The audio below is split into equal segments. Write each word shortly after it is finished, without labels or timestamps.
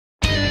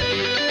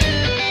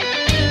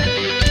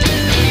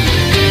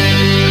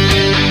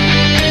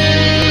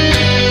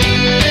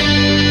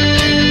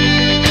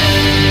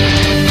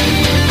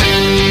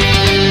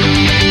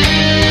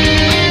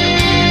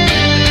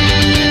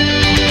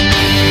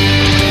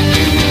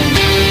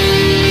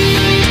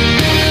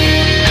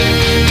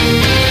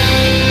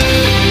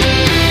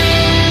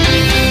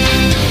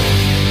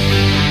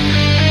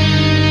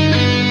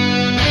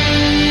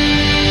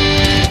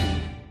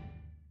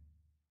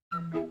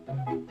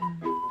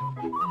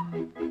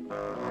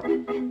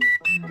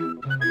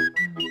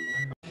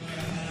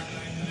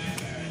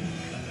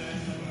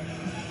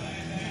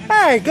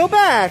Why? Go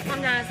back.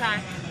 On the other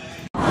side.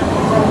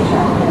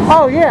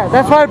 Oh yeah,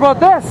 that's why I brought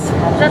this.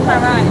 Just my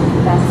ride.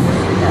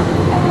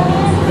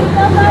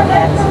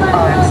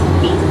 Arms,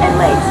 feet, and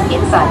legs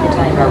inside the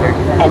time rotor,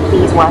 and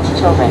please watch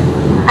children.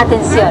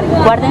 Atención,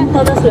 guarden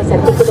todos los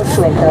artículos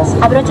sueltos.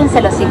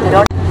 Abróchense los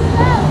cinturones.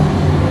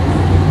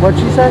 What'd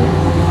she say?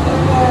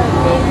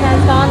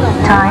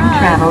 Time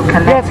travel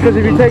commences. Yes, because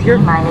if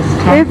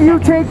you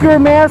take your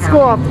mask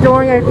off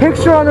during a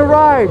picture on the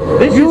ride,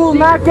 you will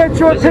not get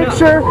your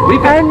picture,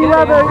 and you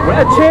have a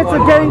chance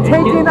of getting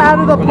taken out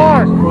of the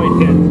park.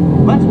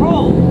 Let's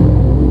roll.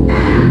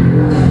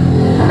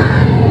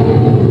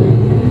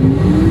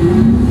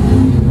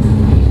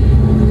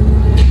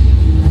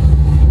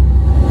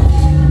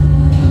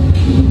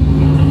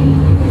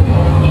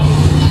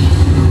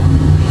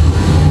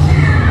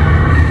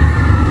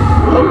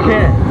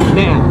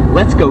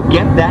 Let's go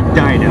get that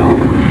dino.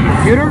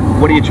 Computer,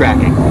 what are you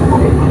tracking?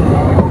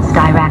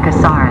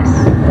 Styracosaurus.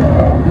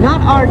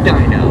 Not our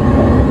dino.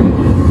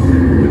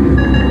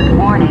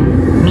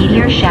 Warning,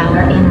 meteor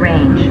shower in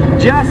range.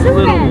 Just a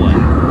little one.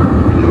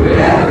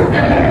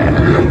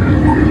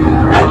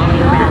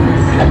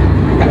 Voluramis.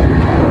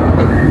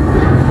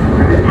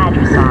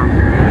 Hadrosaur.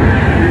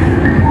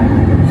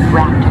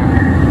 Raptor.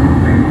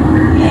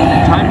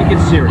 Time to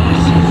get serious.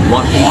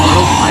 Launching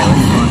autopilot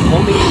on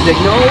homing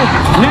signal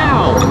now!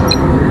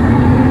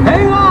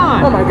 Hang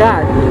on! Oh my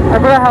god, I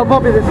forgot how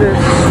bumpy this is.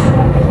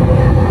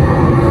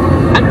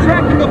 I'm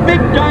tracking a big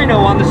dino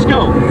on the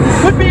scope.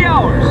 Could be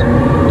ours.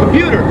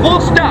 Computer, full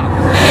stop.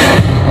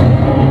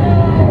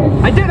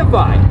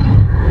 Identify.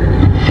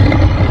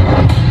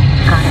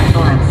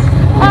 Carnotaurus.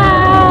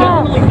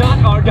 Definitely not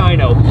our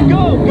dino.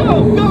 Go,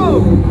 go,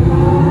 go!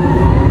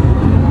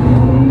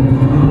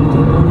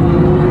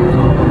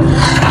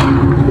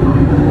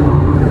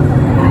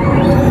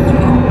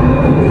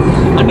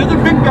 Another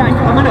big guy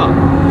coming up.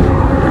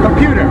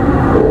 Computer.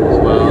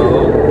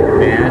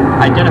 Slow and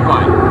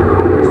identify.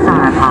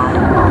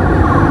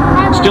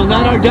 Sauropod. Still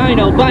not our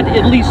dino, but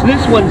at least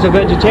this one's a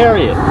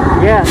vegetarian.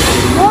 Yeah.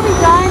 We'll be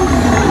done.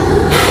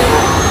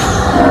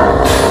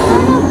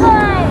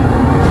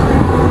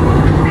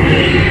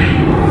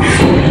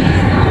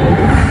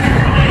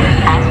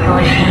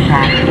 Asteroid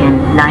impact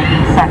in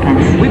 90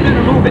 seconds. We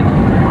better move it.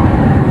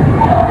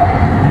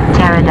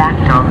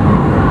 Pterodactyl.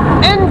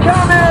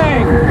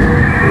 Incoming!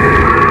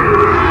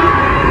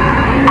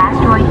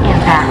 Asteroid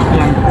impact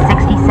in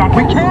 60 seconds.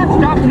 We can't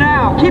stop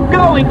now. Keep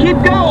going, keep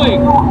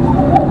going.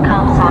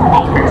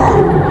 Compsognathus.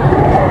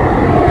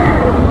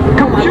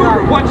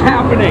 Computer, what's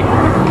happening?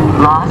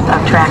 Loss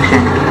of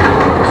traction.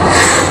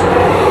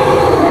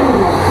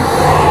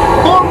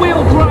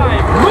 Four-wheel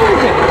drive,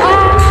 move it!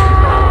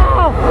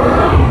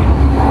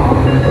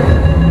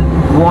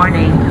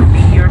 Warning,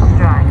 meteor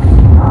strike.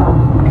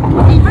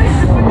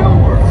 Evasive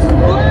maneuver!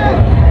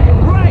 Left!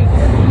 Right!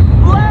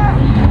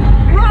 Left!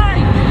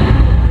 Right!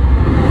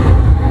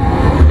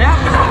 That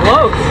was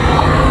close!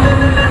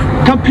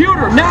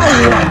 Computer, now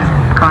what?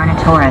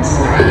 Carnotaurus.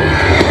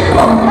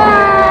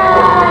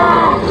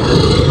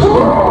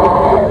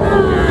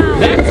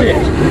 That's it!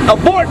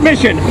 Abort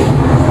mission!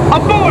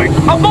 Abort!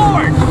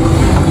 Abort!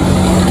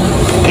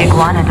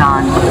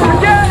 Iguanodon.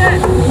 Forget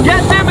it!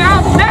 Get them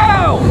out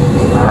now!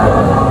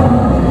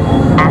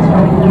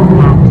 Asteroid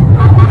impact.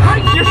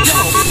 Brace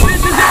yourself!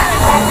 This is it!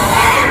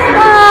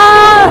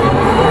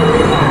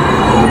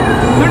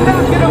 They're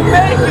not gonna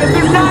make it!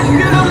 They're not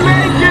gonna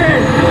make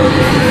it!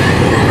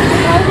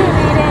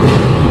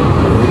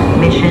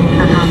 Mission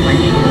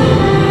accomplished.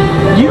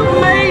 You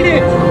made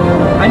it!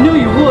 I knew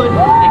you would,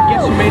 and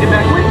guess who made it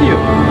back with you?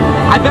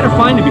 I better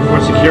find it before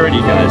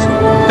security does.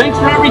 Thanks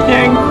for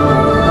everything!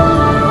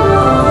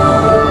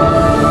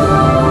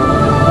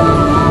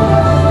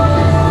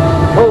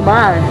 Oh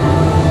my.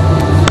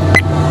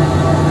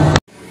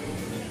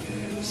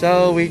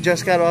 So we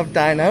just got off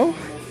Dino.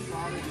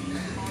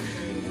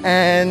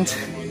 And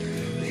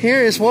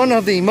here is one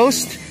of the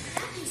most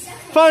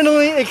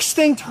finally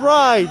extinct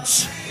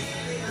rides.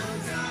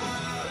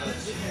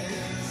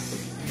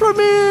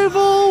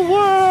 Primeval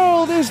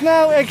World is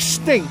now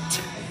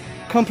extinct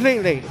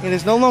completely. It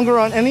is no longer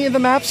on any of the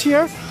maps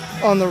here,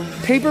 on the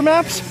paper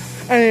maps,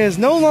 and it is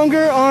no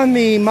longer on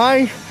the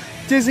My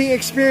Disney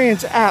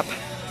Experience app.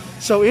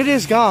 So it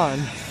is gone.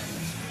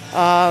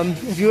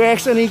 If you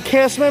ask any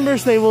cast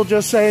members, they will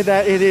just say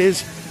that it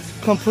is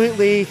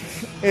completely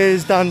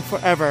done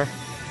forever.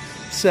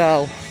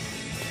 So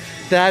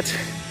that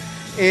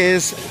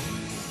is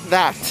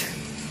that.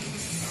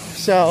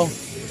 So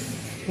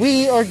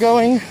we are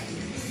going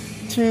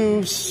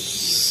to,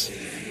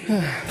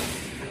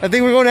 I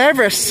think we're going to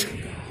Everest.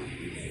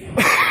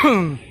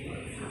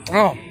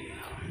 Oh,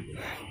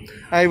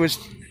 I was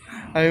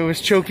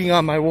choking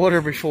on my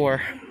water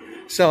before,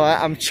 so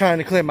I'm trying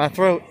to clear my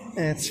throat,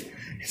 and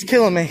it's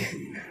killing me.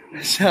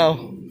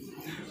 So,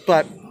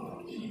 but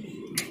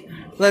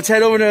let's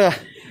head over to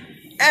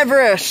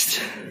Everest.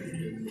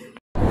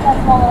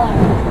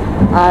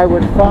 I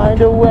would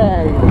find a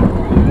way.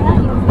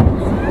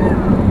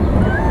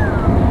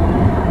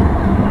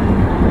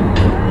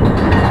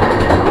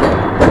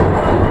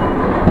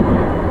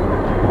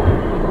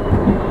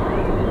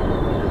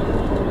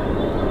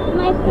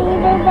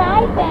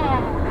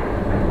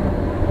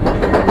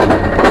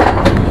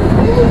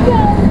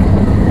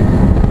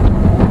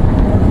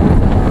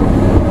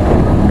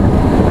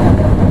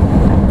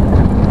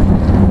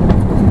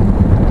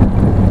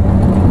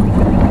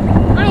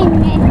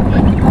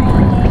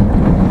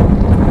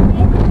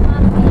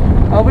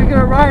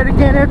 it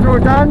again after we're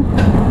done?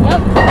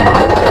 Yep.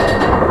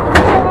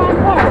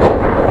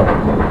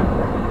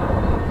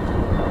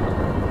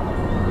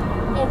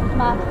 It's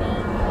my favorite.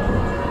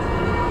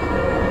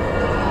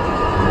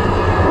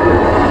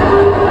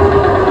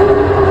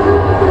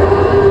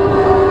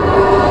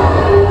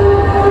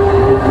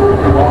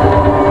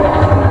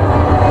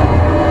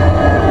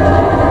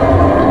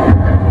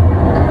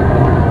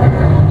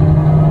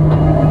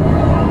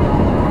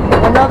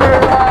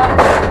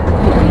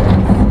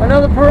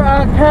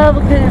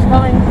 Cavalcade is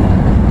coming.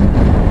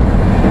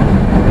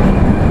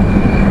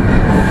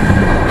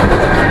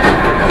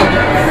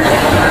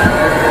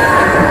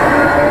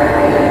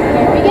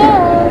 Here we go.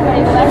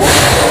 Ready for that?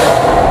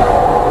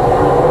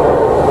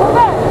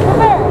 Reverse,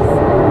 reverse.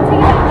 Take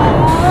it out.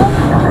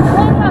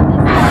 One hop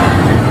this time.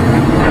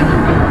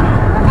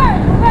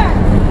 Reverse, reverse.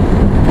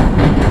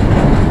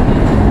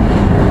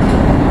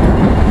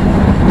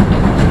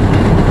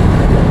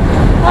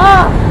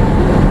 Ah!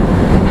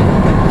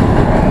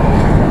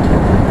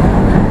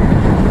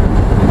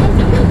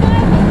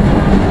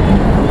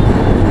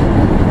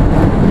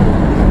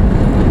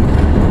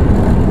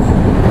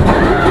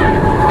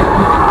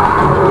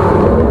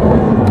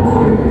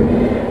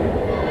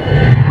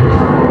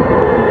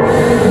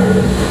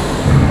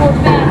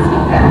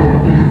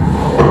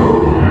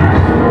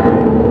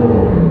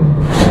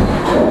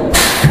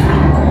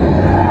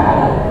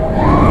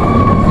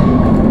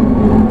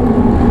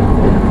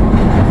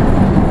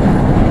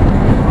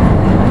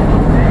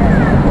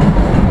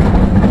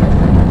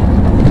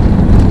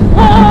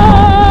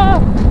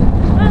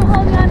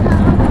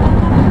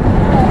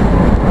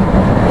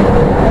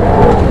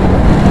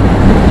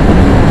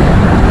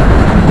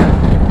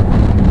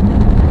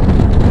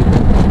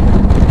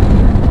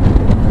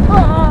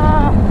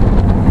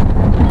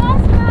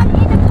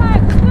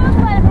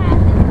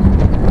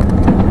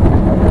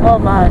 Oh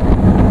my.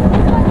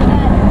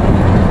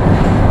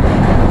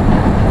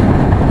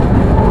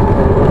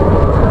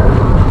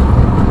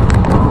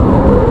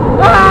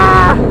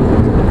 Ah!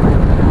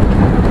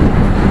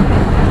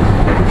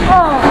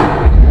 Oh.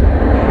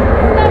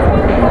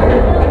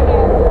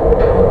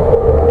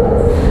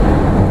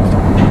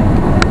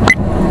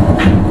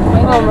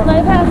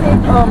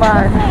 Oh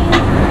my.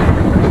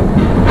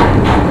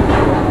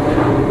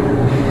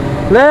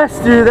 Let's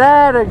do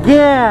that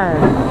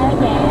again.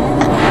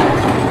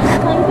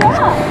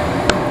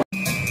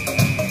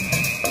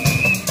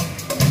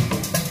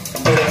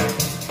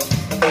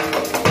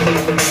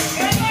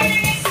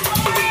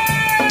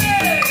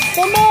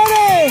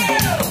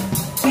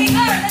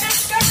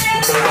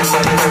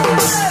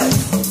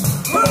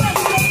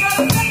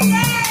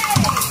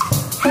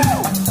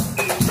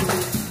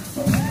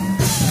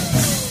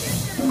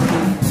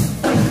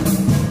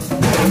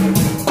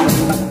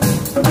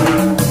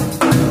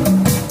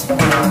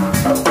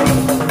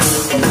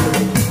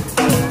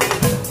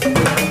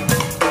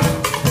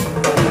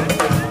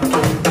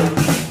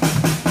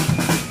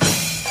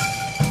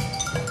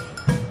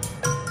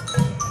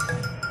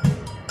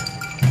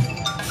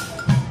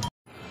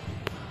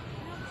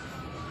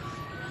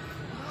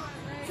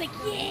 Like,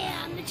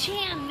 yeah, I'm the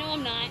champ. No,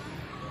 I'm not.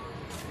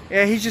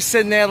 Yeah, he's just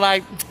sitting there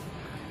like,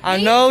 I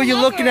know you're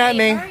looking at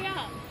me. Hurry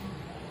up.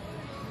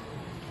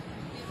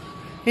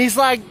 He's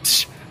like,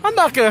 I'm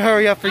not gonna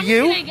hurry up for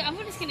you. I'm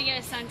just gonna get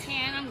a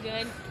suntan. I'm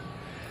good.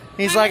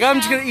 He's like, I'm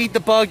just gonna eat the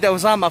bug that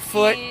was on my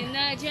foot. In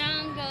the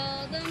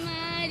jungle, the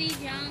mighty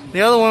jungle. The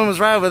other one was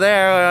right over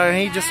there, and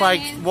he just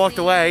like walked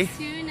away.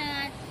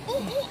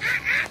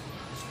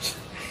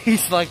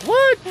 He's like,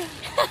 what?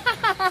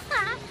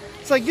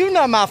 It's like, you're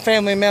not my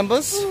family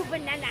members. Ooh,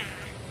 banana.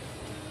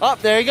 Oh,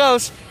 there he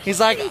goes. He's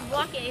like, He's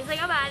walking. He's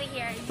like, I'm out of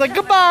here. He's like,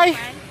 goodbye.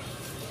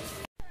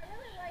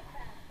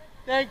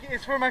 Thank you.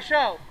 It's for my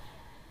show.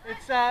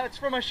 It's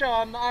for my show.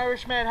 I'm the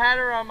Irish Mad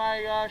Hatter on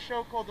my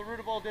show called The Root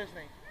of All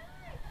Disney.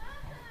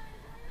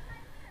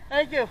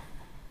 Thank you.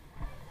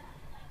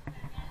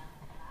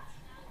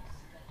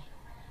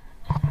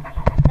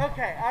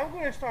 Okay, I'm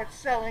going to start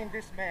selling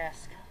this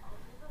mask,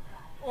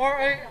 or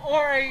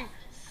a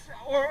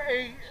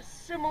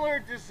similar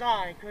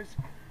design, because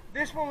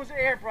this one was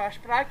airbrush,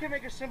 but I can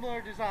make a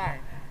similar design.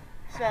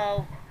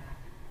 So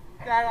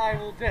that I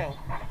will do.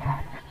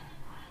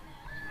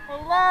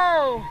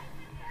 Hello.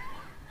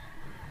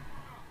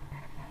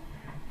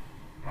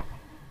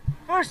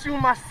 First, you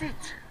must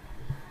sit.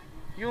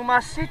 You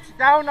must sit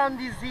down on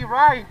the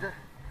ride,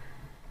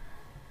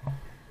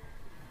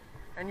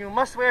 and you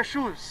must wear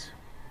shoes.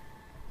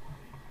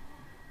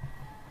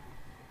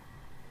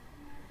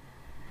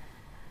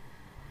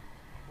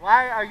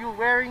 Why are you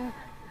wearing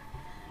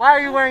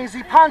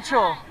the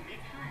poncho?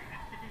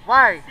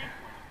 Why?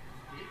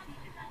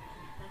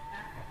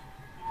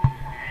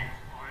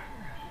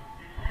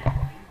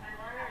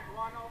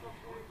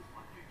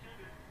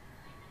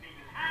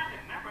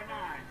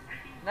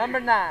 Number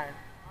 9.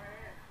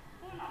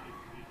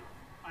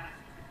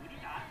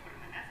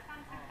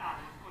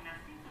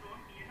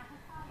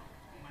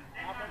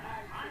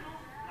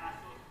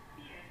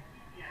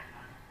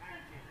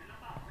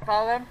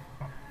 Follow them.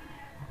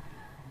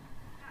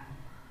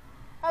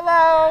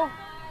 Hello.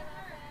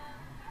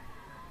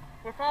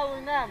 We're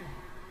following them.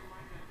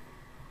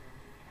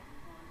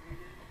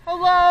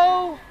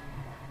 Hello!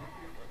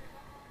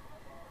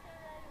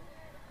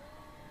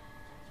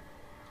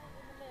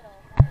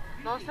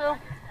 Those two? So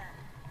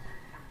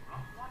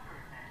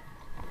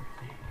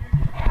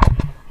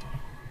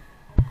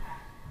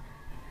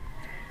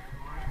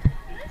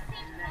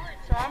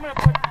I'm gonna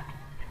put,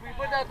 we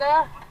put that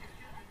there?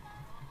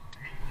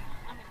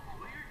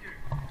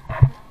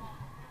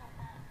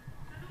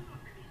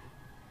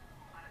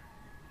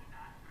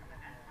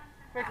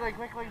 Quickly,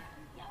 quickly.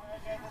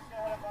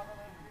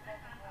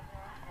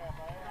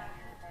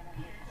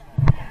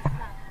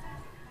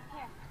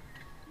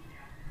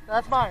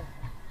 That's mine.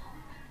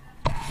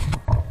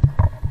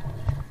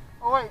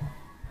 Oh wait,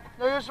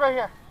 no, yours right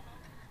here.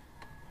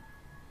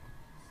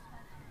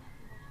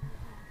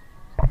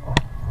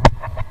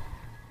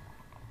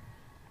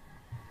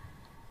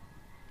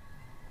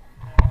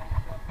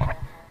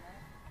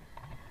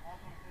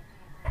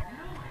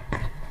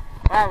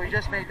 Wow, we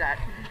just made that.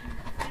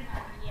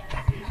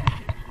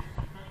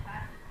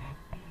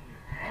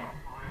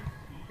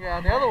 Yeah,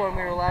 the other one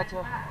we were allowed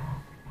to.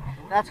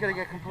 That's gonna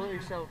get completely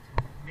soaked.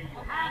 May you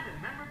have a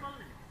memorable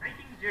and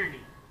exciting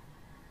journey.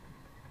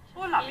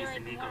 Hola, mis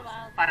amigos.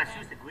 Para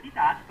su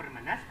seguridad,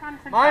 permanezcan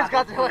sentados. Mine's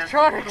got the con el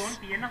electronics.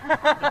 cinturón bien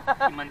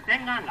ajustado y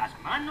mantengan las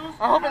manos,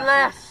 I hope it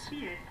lasts.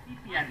 pies y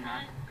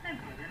piernas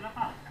dentro de la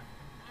pauta.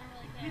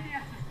 Cuide a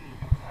sus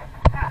niños.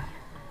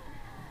 Gracias.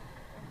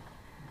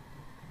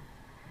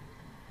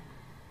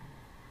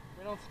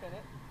 We don't spin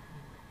it.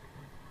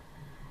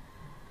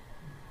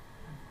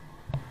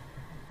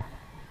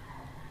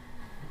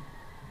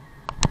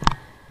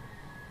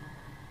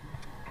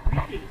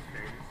 Greetings,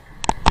 friends.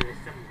 There is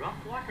some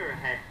rough water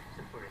ahead,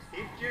 so for a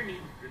safe journey,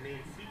 remain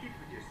seated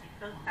with your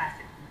seatbelt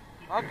fastened.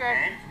 Keep your Okay,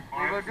 hands, we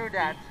arms, will do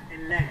that. feet,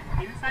 and legs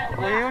inside the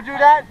Will bag. you do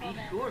that? Be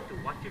sure to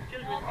watch your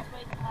children.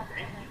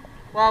 Thank you.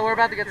 Well, we're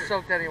about to get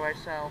soaked anyway,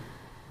 so.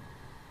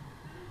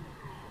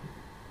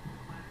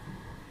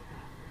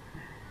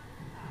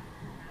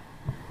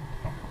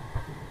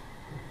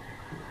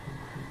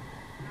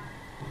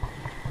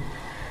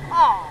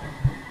 Oh!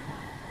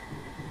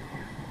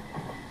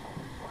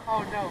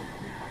 Oh no.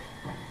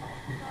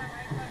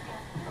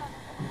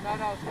 No,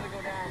 no, it's gonna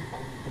go down.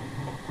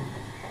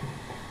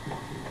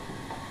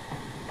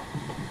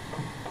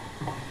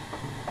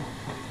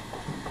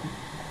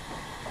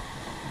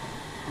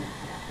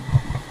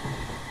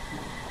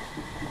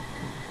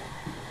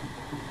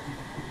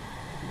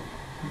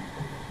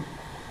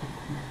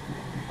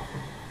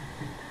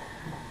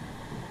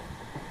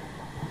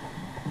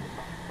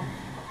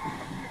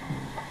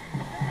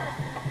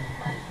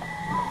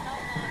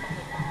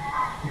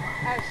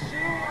 As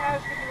soon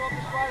as we get off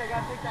this ride, I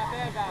gotta take that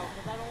bag out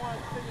because I don't want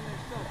it sitting there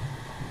still.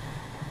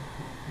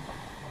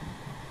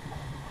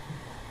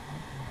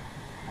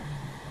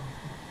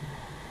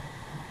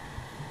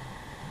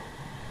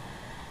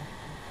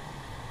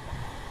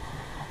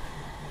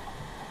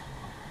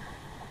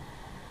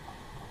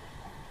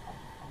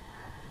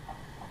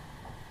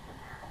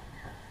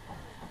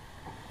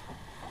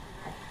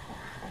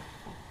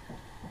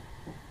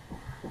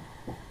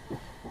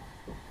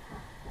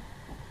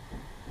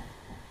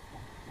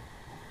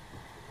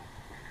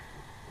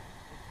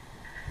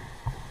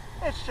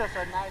 It's just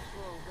a nice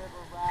little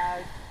river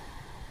ride.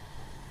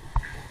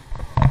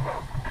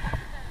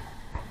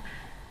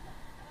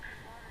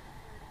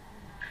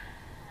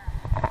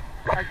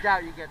 I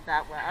doubt you get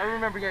that wet. I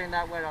remember getting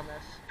that wet on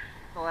this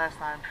the last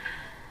time.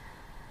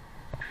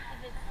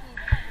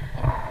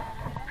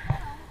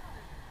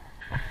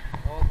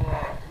 Oh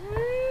boy.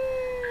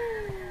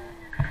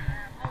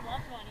 I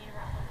love going to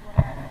Universal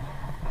Florida.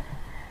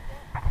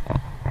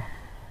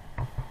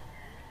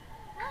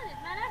 Oh,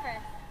 there's Mount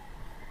Everest.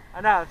 I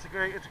know, it's a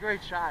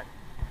great shot.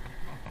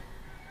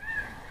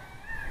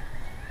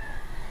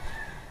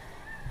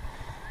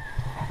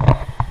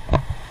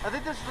 I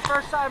think this is the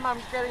first time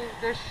I'm getting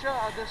this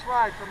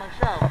ride for my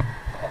show.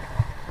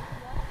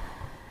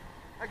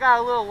 I got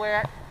a little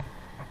wet.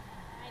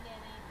 I didn't.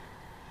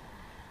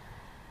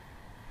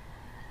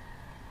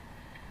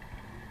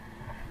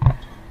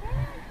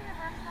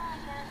 Universal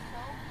and get a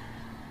soap?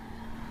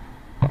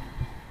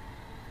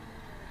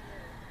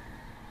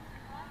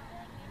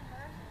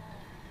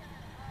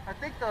 I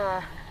think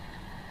the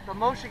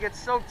motion gets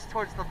soaked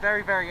towards the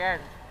very, very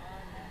end.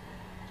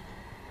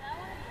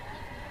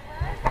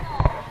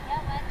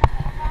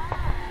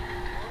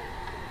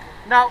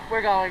 No,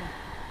 we're going.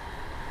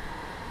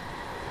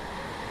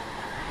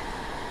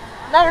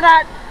 No, we're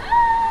not.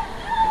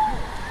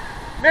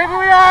 Maybe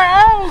we are.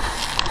 Oh!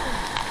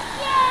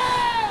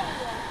 Yay!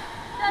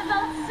 That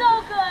felt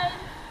so good.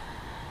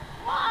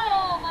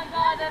 Oh my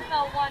god, that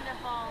felt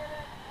wonderful.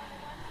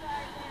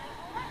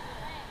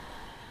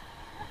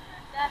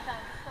 That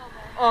felt so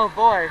good. Oh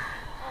boy.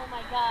 Oh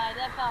my god,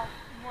 that felt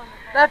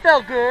wonderful. That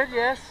felt good,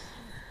 yes.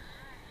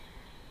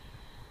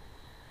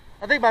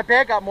 I think my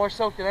bag got more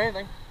soaked than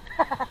anything.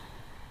 That's right,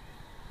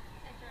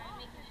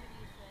 making sure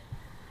you sit.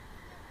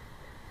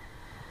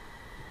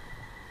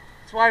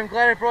 That's why I'm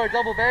glad I brought a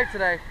double bag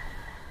today.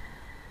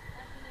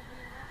 That's gonna be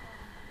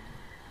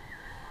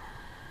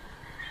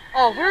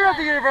Oh, if we were at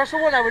the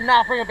Universal one, I would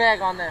not bring a bag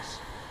on this.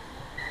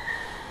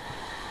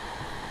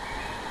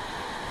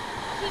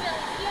 See, but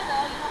like here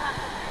though, you don't have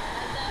to.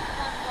 And then you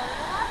want to go to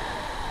the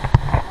hospital.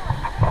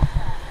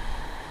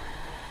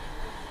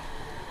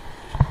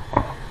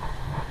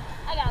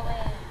 I got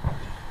wet.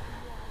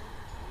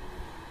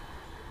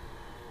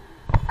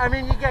 I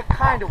mean, you get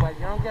kind of wet.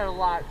 You don't get a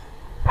lot.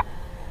 Look,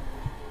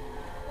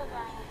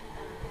 Ryan.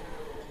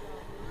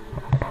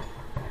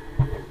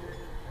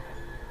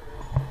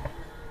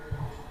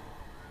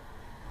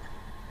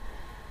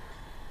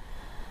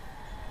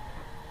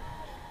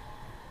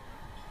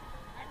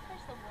 I just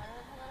wish the water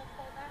was a little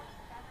colder.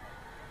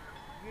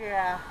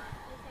 Yeah. It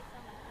takes so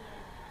much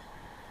heat.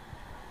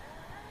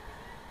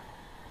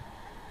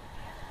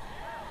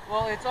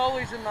 Well, it's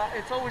always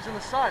in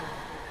the sun.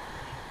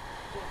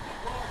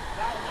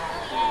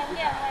 Oh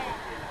yeah, I'm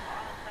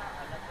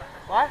getting wet.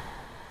 What?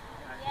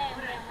 Yeah, I'm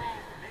getting wet.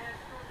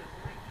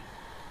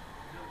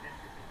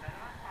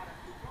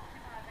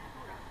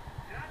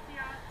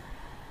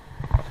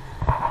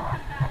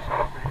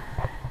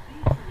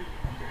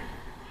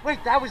 Wait,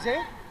 that was it?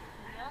 Yep.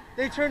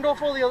 They turned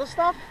off all the other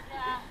stuff?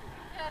 Yeah.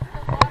 Yeah, if the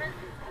water can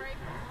break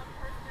from one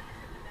person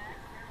to the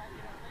next,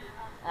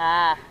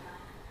 Ah.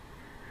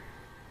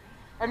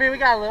 I mean, we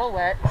got a little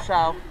wet,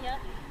 so. Yep.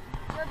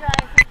 We're dry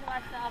since we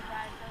watched the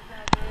uprise, so it's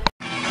no good.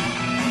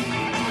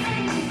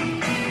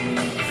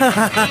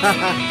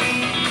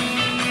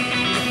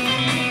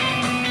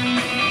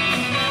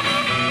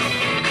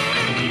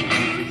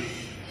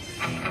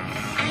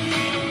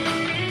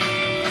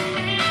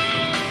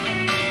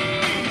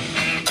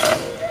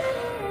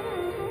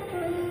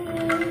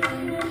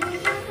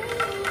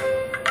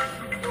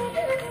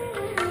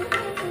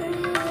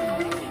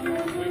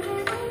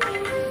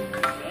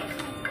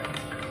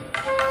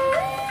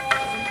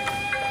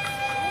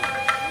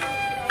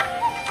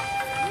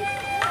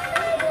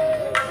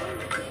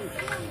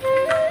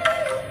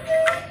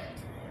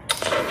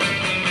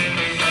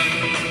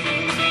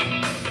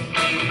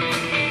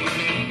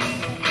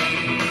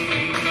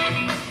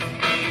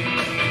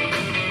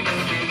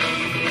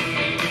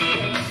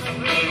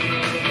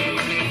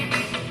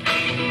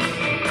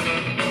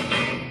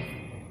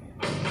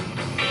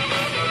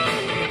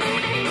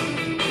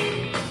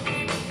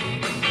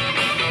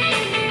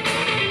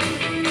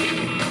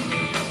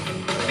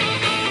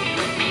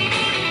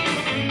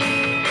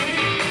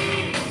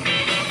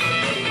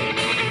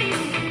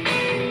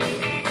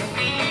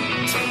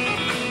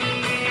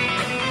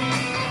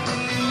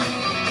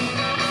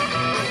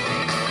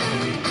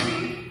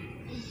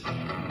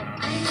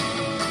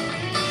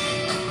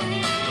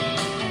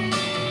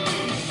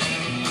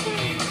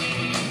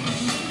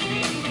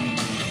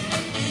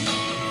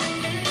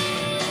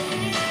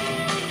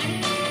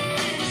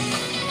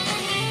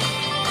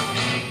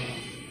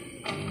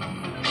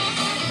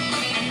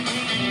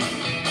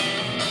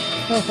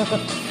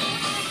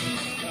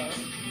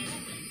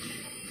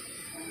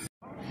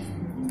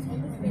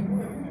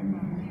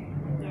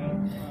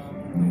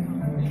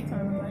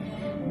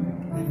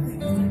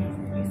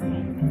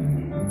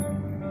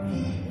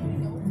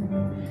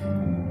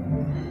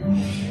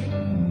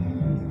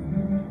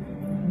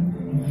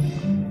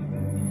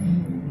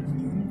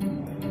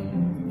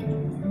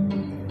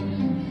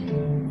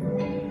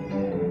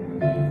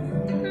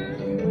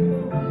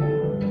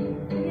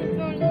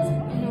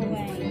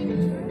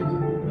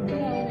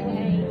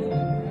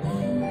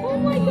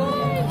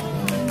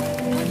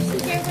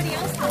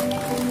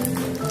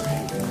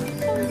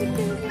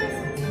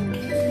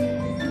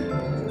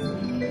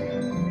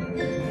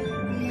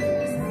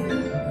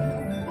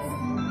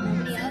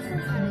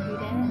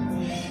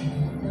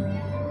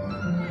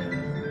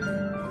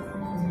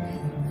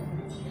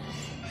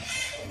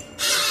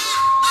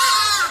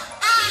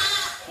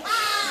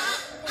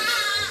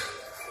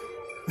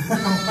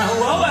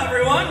 Hello,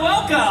 everyone.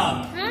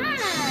 Welcome. Hi.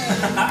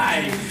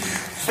 Hi.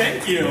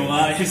 Thank you.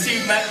 So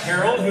you've met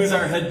Harold, who's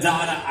our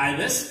Hidana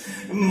Ibis.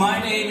 My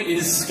name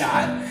is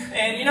Scott,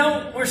 and you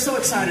know, we're so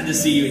excited to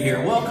see you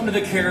here. Welcome to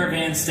the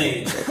Caravan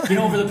stage. You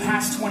know, over the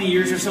past 20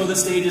 years or so, the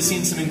stage has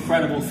seen some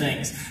incredible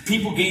things.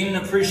 People gain an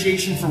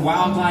appreciation for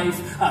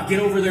wildlife, get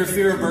over their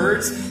fear of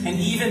birds, and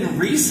even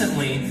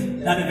recently,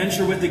 an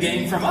adventure with the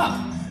gang from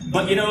Up.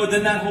 But you know,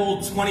 then that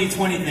whole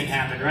 2020 thing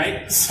happened,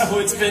 right? So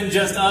it's been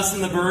just us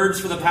and the birds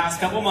for the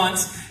past couple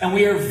months, and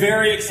we are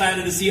very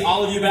excited to see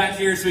all of you back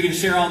here so we can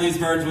share all these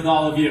birds with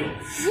all of you.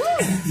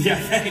 Yeah,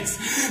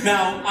 thanks.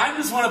 Now, I'm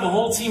just one of a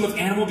whole team of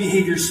animal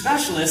behavior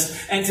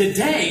specialists, and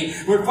today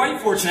we're quite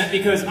fortunate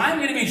because I'm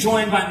going to be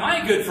joined by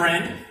my good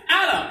friend,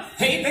 Adam.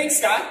 Hey, thanks,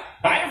 Scott.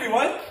 Hi,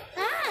 everyone.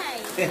 Hi.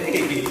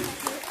 Hey.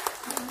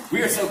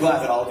 We are so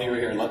glad that all of you are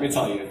here. Let me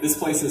tell you, this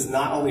place is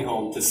not only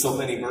home to so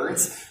many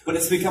birds, but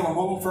it's become a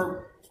home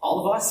for all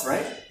of us,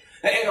 right?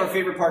 And our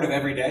favorite part of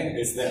every day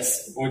is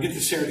this, when we get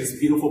to share these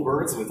beautiful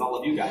birds with all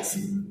of you guys.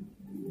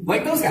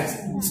 Like those guys,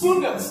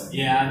 spoonbills.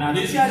 Yeah, now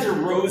these guys are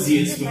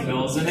rosy as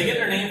spoonbills, and they get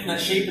their name from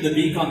that shape of the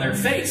beak on their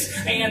face.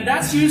 And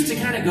that's used to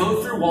kind of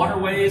go through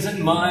waterways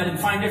and mud and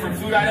find different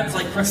food items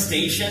like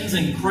crustaceans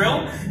and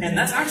krill. And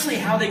that's actually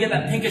how they get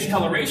that pinkish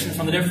coloration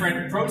from the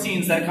different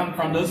proteins that come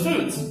from those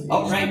foods.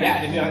 Oh, right,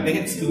 bad. They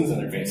get spoons on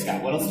their face,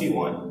 Scott. What else do you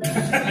want?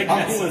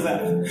 How cool is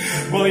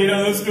that? Well, you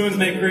know, those spoons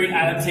make great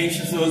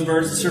adaptations for those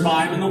birds to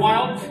survive in the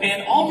wild.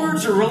 And all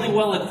birds are really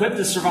well equipped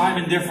to survive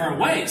in different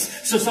ways.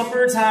 So some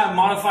birds have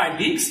modified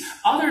beaks.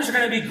 Others are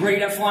going to be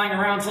great at flying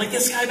around, like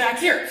this guy back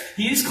here.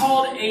 He's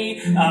called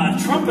a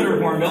trumpeter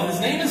hornbill. His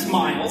name is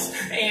Miles.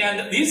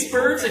 And these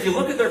birds, if you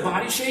look at their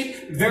body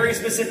shape, very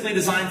specifically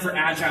designed for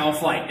agile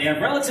flight. They have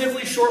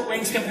relatively short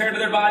wings compared to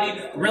their body,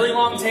 really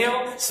long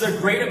tail, so they're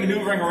great at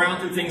maneuvering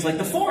around through things like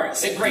the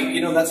forest. Great,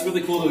 you know, that's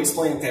really cool to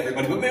explain to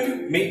everybody, but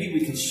maybe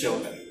we can show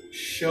them.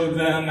 Show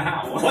them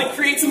how? Like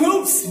create some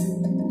hoops.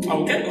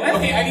 Okay, go ahead.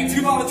 Okay, I need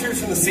 2 volunteers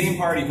from the same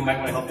party who might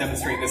want to help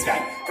demonstrate this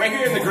guy. Right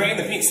here in the gray and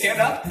the pink, stand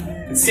up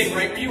and stay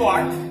right where you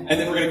are, and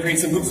then we're going to create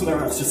some hoops with our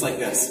arms just like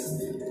this.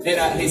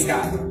 And, hey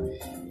Scott.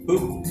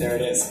 Boop, there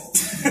it is.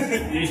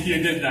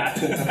 You did that.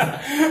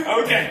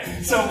 Okay,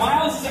 so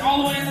Miles is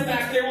all the way in the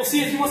back there. We'll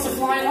see if he wants to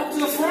fly up to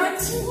the front.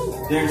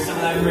 There's some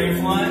of that great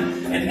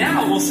flying. And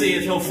now we'll see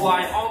if he'll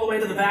fly all the way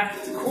to the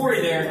back to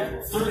Corey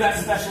there through that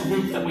special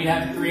hoop that we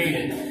have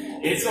created.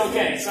 It's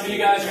okay. Some of you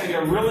guys are going to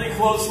get a really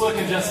close look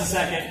in just a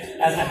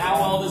second as to how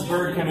well this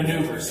bird can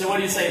maneuver. So what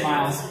do you say,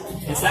 Miles?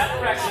 It's that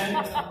direction.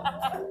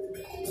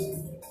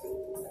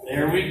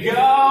 There we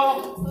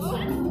go.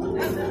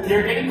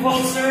 You're getting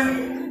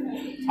closer.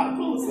 How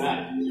cool is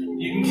that?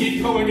 You can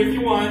keep going if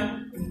you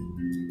want.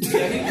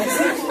 Yeah,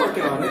 he's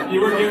working on it.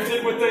 You were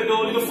gifted with the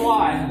ability to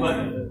fly,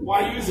 but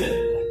why use it?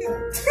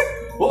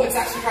 Well, it's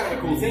actually kind of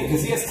a cool thing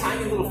because he has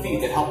tiny little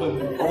feet that help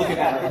him. Oh, look at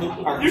that.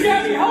 You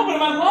guys are helping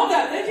him. I love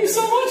that. Thank you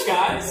so much,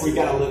 guys. We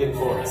got a living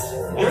forest.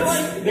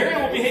 They're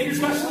animal behavior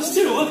specialists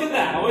too. Look at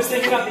that. I always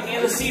think about the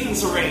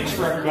antecedents arrange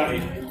for everybody.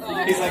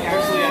 He's like,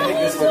 actually, I think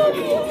this one would be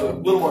a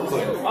little more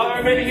clear.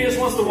 Or maybe he just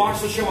wants to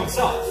watch the show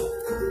himself.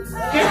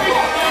 Here we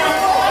go.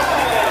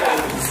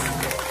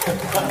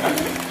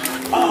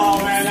 Oh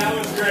man, that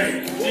was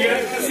great. So you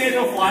guys want to see if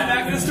he'll fly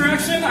back this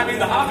direction? I mean,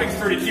 the hopping's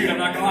pretty cute. I'm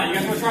not gonna lie. You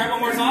guys want to try it one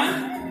more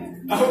time?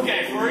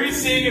 Okay, we're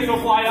seeing if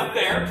he'll fly up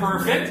there.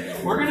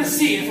 Perfect. We're going to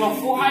see if he'll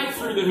fly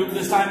through the hoop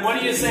this time. What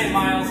do you say,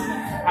 Miles?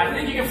 I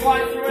think you can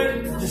fly through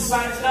it. Just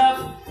size it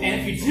up.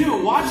 And if you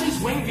do, watch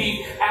his wing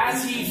beat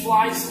as he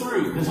flies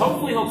through. Because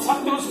hopefully he'll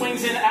tuck those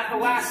wings in at the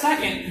last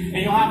second, and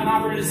you'll have an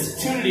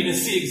opportunity to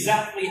see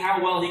exactly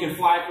how well he can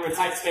fly through a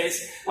tight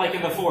space like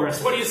in the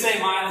forest. What do you say,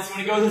 Miles? You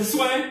want to go this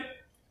way?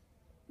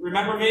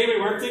 Remember me?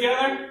 We worked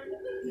together?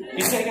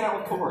 He's hanging out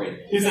with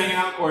Corey. He's hanging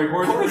out with Corey.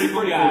 Corey's a pretty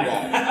cool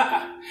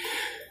guy.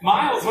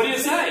 Miles, what do you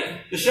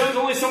say? The show's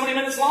only so many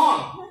minutes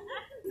long.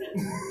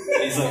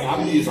 He's like, I'm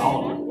going to use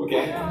all of them,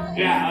 okay?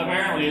 Yeah,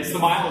 apparently it's the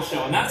Miles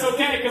show, and that's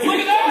okay, because look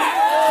at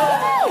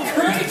that!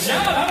 Great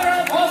job! Another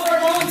round of applause for our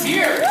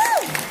volunteers!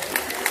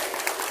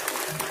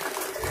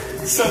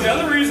 So the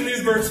other reason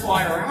these birds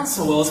fly around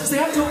so well is because they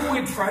have to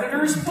avoid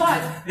predators,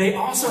 but they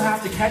also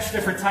have to catch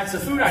different types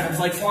of food items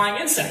like flying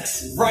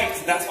insects. Right,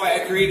 that's why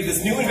I created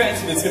this new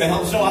invention that's going to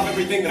help show off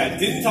everything that I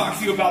didn't talk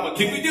to you about, but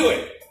can we do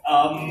it?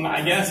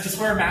 I guess just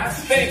wear a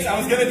mask? Thanks, I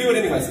was going to do it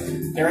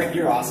anyways. Eric,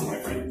 you're awesome, my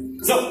friend.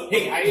 So,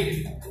 hey,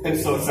 I am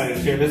so excited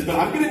to share this, but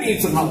I'm going to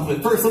need some help.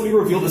 But first, let me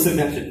reveal this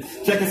invention.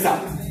 Check this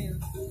out.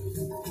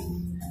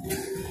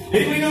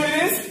 Anybody know what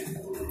it is?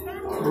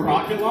 A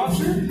rocket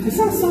launcher? It's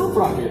not a soft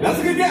rocket. That's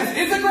a good guess.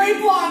 It's a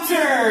grape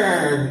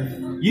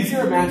launcher! Use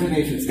your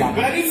imagination, Scott.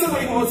 But I need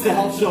somebody who wants to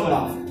help show it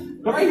off.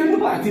 But right here in the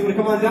back, do you want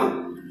to come on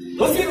down?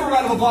 Let's give a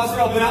round of applause for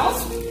Elvin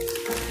Alice.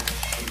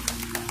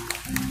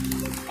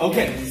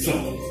 Okay,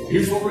 so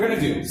here's what we're going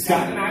to do.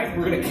 Scott and I,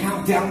 we're going to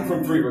count down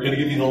from 3. We're going to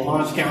give you the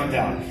launch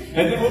countdown.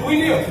 And then what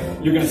we do,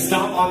 you're going to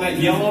stomp on that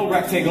yellow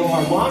rectangle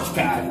on our launch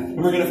pad, and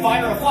we're going to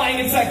fire a flying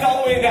insect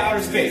all the way into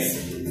outer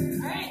space.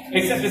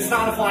 Except it's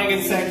not a flying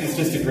insect, it's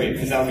just a grape,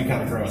 because that would be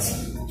kind of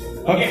gross.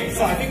 Okay,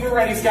 so I think we're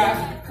ready, Scott.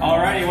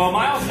 Alrighty, well,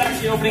 Miles is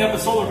actually opening up a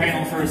solar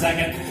panel for a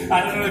second.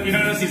 I don't know if you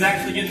noticed, he's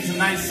actually getting some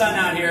nice sun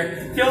out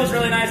here. Feels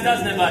really nice,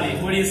 doesn't it, buddy?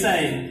 What do you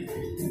say?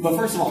 But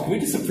first of all, can we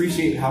just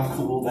appreciate how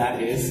cool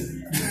that is?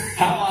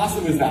 How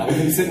awesome is that with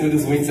him sitting with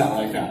his wings out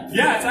like that?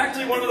 Yeah, it's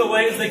actually one of the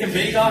ways they can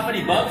bake off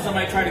any bugs that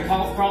might try to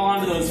crawl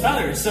onto those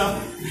feathers. So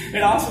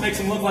it also makes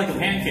him look like a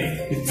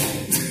pancake.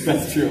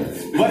 That's true.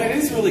 But it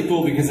is really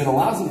cool because it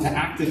allows them to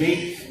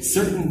activate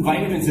certain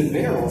vitamins and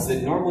minerals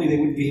that normally they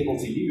wouldn't be able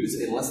to use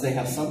unless they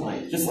have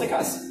sunlight, just like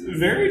us.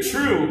 Very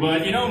true,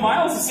 but you know,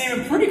 Miles is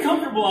seeming pretty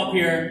comfortable up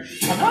here.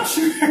 I'm not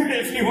sure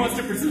if he wants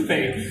to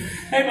participate.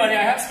 Hey buddy,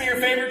 I have some of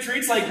your favorite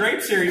treats like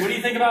grape cereal. What do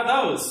you think about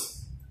those?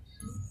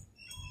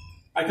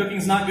 My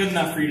cooking's not good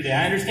enough for you today.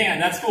 I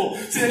understand. That's cool.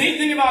 See, the neat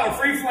thing about a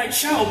free flight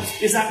show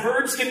is that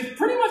birds can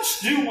pretty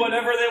much do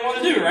whatever they want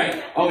to do,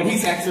 right? Oh, and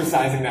he's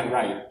exercising that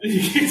right.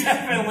 He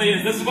definitely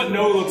is. This is what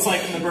Noah looks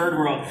like in the bird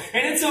world.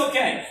 And it's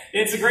okay.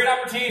 It's a great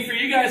opportunity for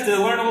you guys to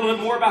learn a little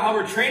bit more about how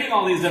we're training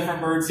all these different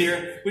birds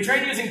here. We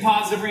train using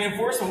positive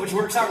reinforcement, which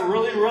works out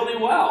really, really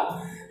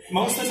well.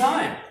 Most of the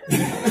time.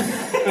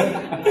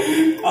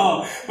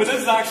 Oh, but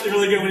this is actually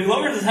really good. When he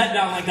lowers his head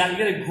down like that, you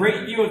get a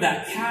great view of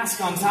that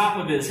casque on top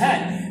of his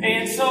head.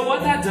 And so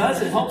what that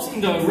does, it helps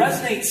him to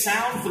resonate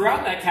sound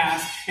throughout that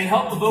casque and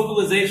help the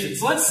vocalization.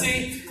 So let's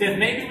see if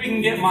maybe we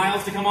can get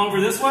Miles to come over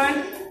this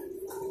way.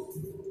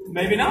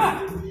 Maybe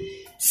not.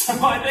 So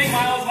I think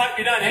Miles might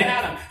be done. Hey,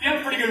 Adam, you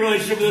have a pretty good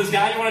relationship with this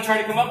guy. You want to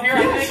try to come up here?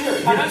 Yeah, I think.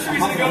 sure. I'm not sure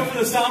he's going to go for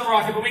the stomp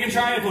rocket, but we can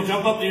try it if we'll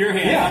jump up to your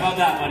hand. Yeah. How about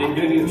that, buddy? I'm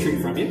going to need a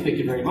treat from you. Thank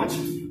you very much.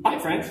 Hi,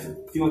 friend.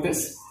 Do you want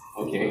this?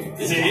 Okay.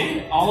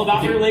 See? All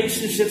about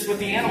relationships with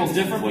the animals.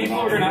 Different people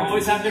are going to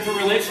always have different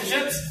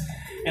relationships.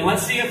 And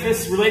let's see if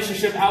this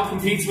relationship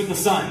outcompetes with the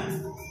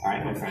sun. All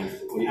right, my friend.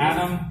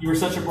 Adam, you were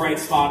such a bright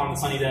spot on a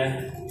sunny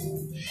day.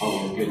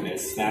 Oh,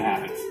 goodness. That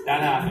happens.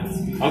 That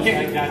happens.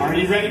 Okay, are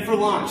you ready for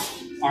launch?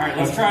 All right,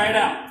 let's try it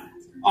out.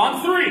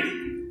 On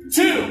 3,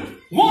 2,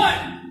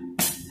 1.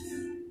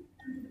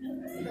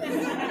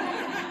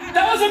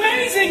 That was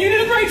amazing. You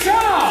did a great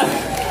job.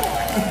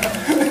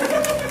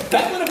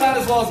 That went about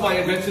as well as my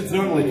inventions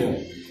normally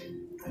do.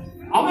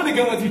 I'm going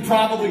to go with you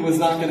probably was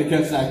not going to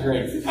catch that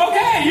great.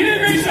 Okay, you did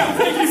a great job.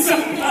 Thank you so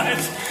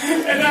much.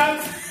 And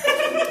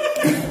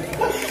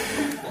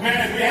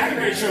man, we had a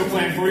great show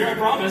planned for you, I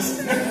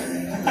promise.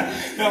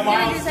 No,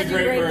 Miles is a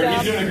great bird.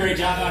 He's doing a great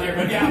job out here.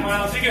 But yeah,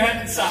 Miles, you can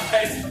head inside.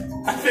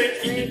 I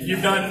think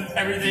you've done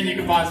everything you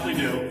could possibly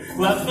do.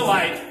 Left the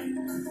light.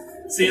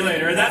 See you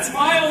later. That's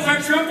Miles, our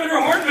trumpeter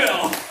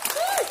hornbill.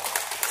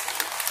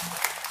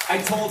 I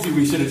told you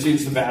we should have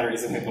changed the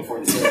batteries in him before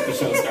the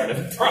show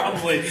started.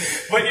 Probably.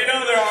 But you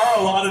know, there are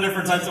a lot of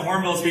different types of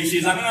hornbill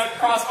species. I'm going to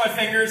cross my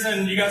fingers,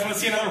 and you guys want to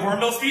see another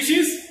hornbill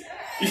species?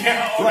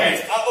 Yeah, okay.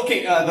 Right.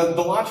 Okay,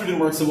 the launcher didn't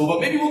work so well, but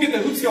maybe we'll get the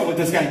hoops going with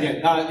this guy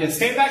again. Yeah,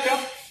 stand back up.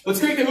 Let's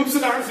create the hoops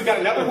and arms. We've got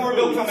another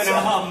hornbill coming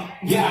out.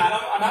 Yeah,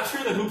 I'm not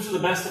sure the hoops are the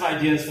best of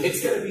ideas. For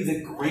it's going to be the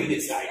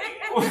greatest idea.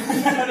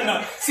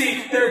 No.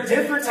 See, there are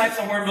different types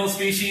of hornbill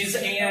species,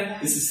 and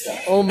this is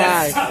stuff. Oh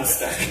my.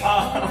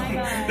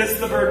 This is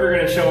the bird we're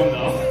going to show him,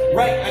 though.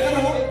 Right, another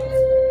horn.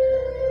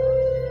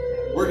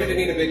 We're going to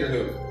need a bigger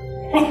hoop.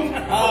 2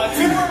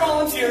 more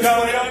volunteers.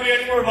 No, we don't need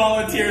any more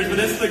volunteers, but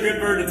this is a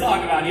good bird to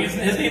talk about. His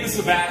name is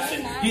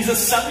Sebastian. He's a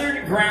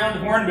southern ground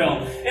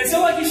hornbill. And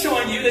so like he's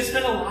showing you, they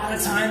spend a lot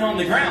of time on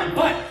the ground.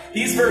 But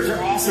these birds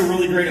are also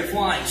really great at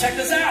flying. Check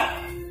this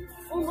out.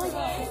 Oh my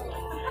god.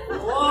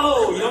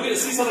 Whoa, you don't get to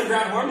see southern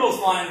ground hornbills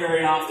flying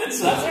very often,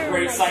 so that's a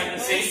great sight to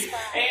see.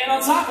 And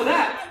on top of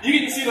that, you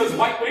get to see those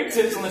white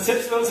wingtips on the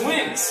tips of those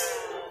wings.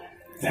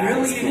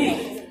 Really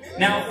unique.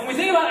 Now, when we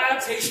think about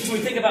adaptations, when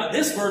we think about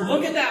this bird,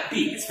 look at that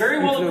beak. It's very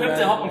well equipped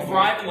to help them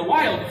thrive in the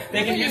wild.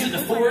 They can use it to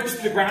forage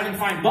through the ground and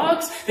find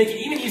bugs. They can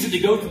even use it to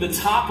go through the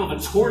top of a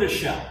tortoise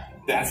shell.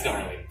 That's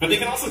gnarly. But they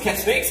can also catch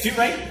snakes too,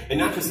 right? And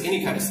not just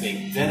any kind of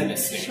snake,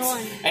 venomous snakes.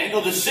 And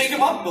they'll just shake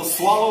them up, they'll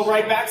swallow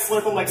right back,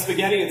 slurp them like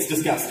spaghetti. It's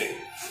disgusting.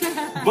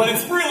 But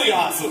it's really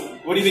awesome.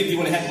 What do you think? Do you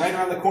want to head right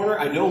around the corner?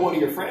 I know one of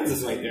your friends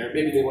is right there.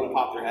 Maybe they want to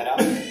pop their head out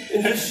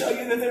and just show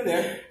you that they're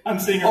there. I'm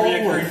seeing a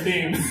reoccurring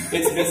theme.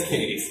 It's Miss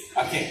Katie's.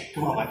 Okay,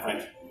 come on, my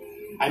friend.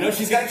 I know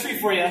she's got a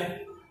treat for you.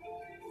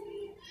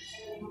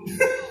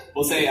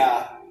 We'll say,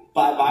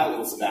 bye-bye,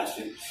 little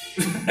Sebastian.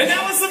 And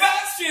that was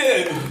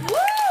Sebastian! Woo!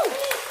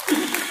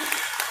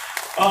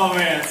 Oh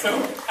man,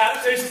 so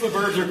adaptations with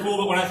birds are cool,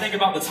 but when I think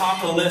about the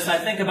top of the list, I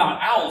think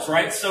about owls,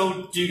 right?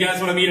 So do you guys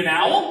want to meet an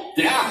owl?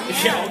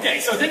 Yeah,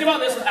 okay. So think about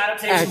this with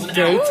adaptations with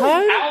owls.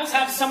 Owls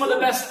have some of the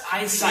best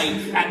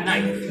eyesight at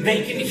night.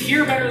 They can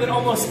hear better than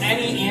almost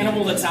any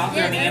animal that's out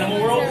there in the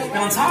animal world. And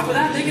on top of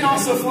that, they can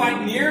also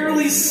fly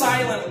nearly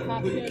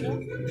silently.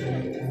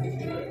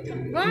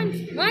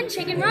 Run,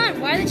 chicken, run.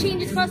 Why are the chicken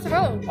just across the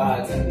road?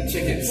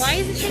 Chickens. Why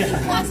is the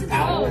chicken crossing the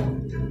road?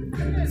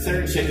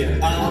 Certain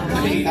chicken.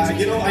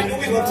 I know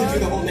we love to do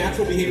the whole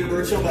natural behavior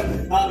bird show,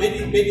 but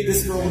maybe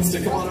this girl wants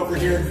to come on over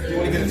here. You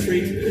want to get a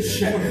treat?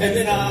 Sure. And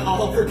then I'll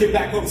help her get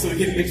back home so we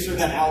can make sure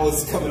that owl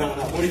is coming on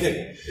up. What do you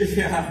think?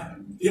 Yeah.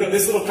 You know,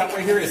 this little cup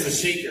right here is a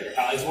shaker,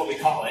 is what we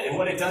call it. And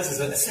what it does is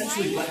it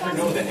essentially let her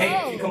know that,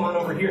 hey, if you come on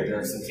over here, there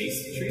are some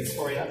tasty treats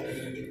for you.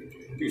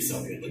 You're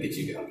so good. Look at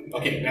you go.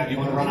 Okay, now do you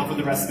want to run off with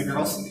the rest of the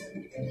girls?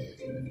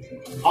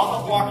 I'll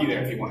help walk you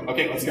there if you want.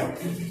 Okay, let's go.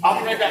 I'll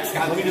be right back,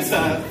 Scott. Let me just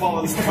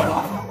follow this girl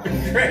off.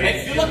 Great.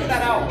 Hey, good luck with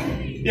that owl.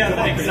 Yeah,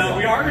 thanks.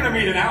 We are going to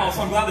meet an owl,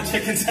 so I'm glad the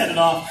chicken's headed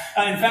off.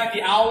 In fact,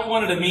 the owl we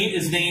wanted to meet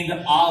is named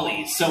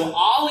Ollie. So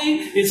Ollie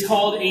is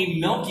called a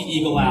milky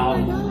eagle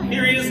owl.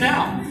 Here he is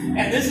now.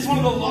 And this is one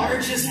of the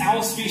largest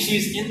owl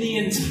species in the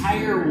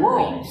entire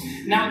world.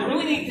 Now, the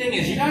really neat thing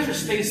is you guys are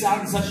spaced out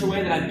in such a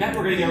way that I bet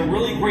we're going to get a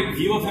really great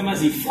view of him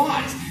as he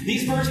flies.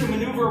 These birds can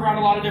maneuver around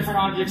a lot of different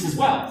objects as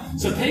well.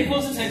 So pay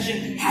close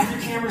attention, have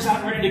your cameras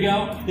out and ready to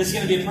go. This is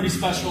going to be a pretty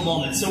special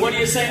moment. So what do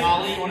you say,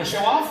 Ollie? You want to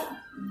show off?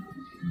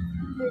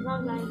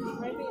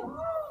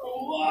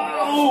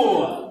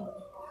 Whoa!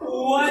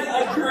 What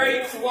a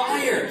great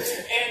flyer!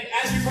 And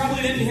as you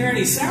probably didn't hear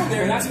any sound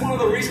there, that's one of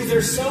the reasons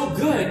they're so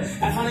good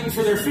at hunting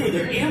for their food.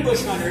 They're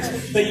ambush hunters.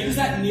 They use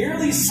that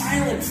nearly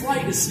silent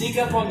flight to sneak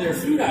up on their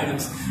food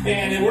items,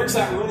 and it works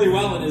out really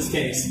well in this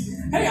case.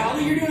 Hey,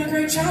 Ollie, you're doing a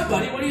great job,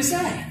 buddy. What do you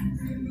say?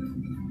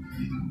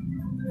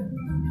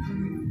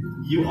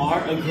 You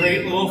are a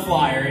great little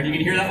flyer, and you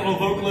can hear that little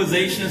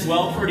vocalization as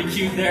well. Pretty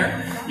cute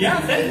there.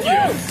 Yeah, thank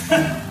you.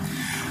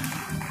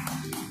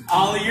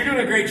 Ollie, you're doing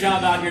a great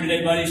job out here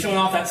today, buddy, showing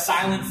off that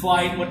silent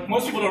flight. What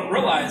most people don't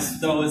realize,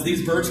 though, is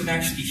these birds can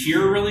actually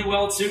hear really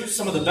well, too.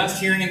 Some of the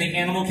best hearing in the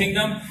animal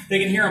kingdom. They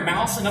can hear a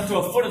mouse and up to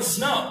a foot of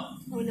snow.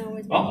 Oh, no.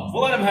 Well,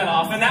 we'll let him head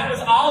off. And that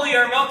was Ollie,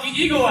 our Milky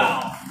Eagle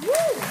Owl. Woo!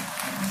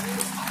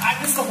 I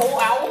missed the whole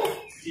owl?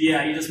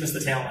 Yeah, you just missed the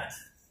tail end.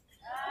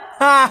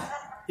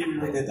 Ha! He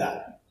really did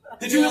that.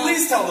 Did you at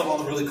least tell them all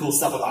the really cool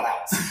stuff about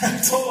owls? I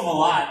told them a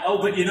lot.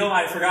 Oh, but you know,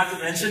 I forgot to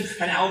mention,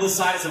 an owl the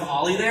size of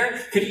Ollie there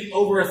could eat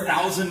over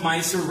 1,000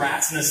 mice or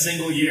rats in a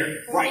single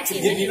year. Right.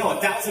 You know,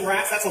 1,000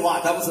 rats, that's a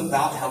lot. That was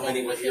about how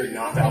many were here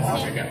not that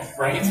long ago,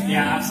 right?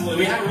 Yeah, absolutely.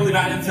 We had a really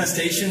bad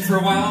infestation for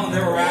a while, and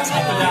there were rats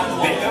up and down the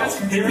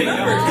hall. They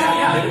remembered.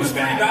 Yeah, it was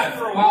pretty bad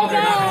for a while, they're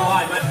not going to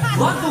lie. But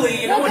luckily,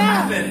 you know what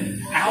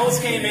happened? Owls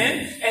came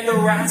in, and the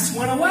rats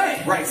went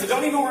away. Right, so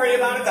don't even worry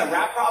about it. That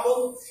rat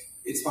problem,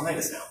 it's behind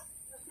us now.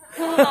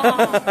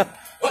 But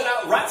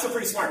rats are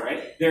pretty smart,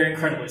 right? They're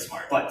incredibly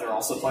smart. But there are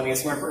also plenty of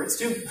smart birds,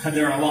 too.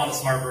 There are a lot of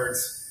smart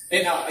birds.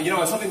 And, you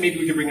know, something maybe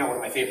we could bring out one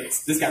of my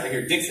favorites. This guy right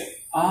here, Dixon.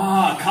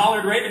 Ah,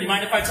 collared raven. You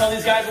mind if I tell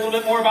these guys a little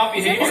bit more about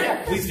behavior? Oh,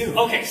 yeah, please do.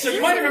 Okay, so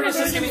you might remember us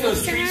just giving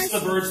those treats to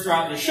the birds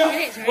throughout the show.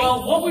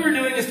 Well, what we were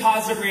doing is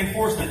positive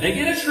reinforcement. They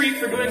get a treat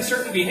for doing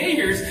certain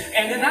behaviors,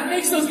 and then that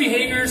makes those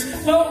behaviors,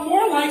 well,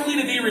 more likely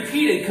to be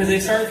repeated, because they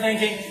start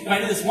thinking, if I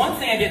do this one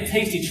thing, I get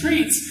tasty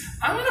treats,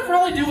 I'm going to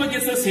probably do what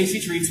gets those tasty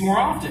treats more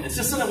often. It's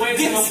just in a way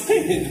that...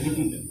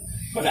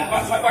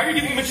 Why are you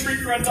giving him a treat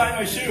for untying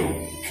my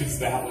shoe? Because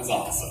that was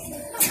awesome.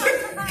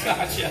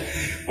 Gotcha.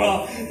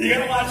 Well, you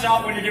gotta watch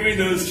out when you're giving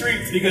those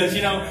treats because,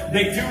 you know,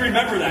 they do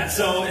remember that.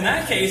 So in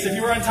that case, if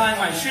you were untying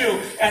my shoe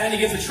and then he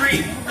gets a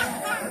treat,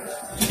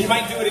 he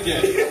might do it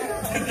again.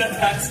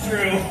 That's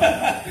true.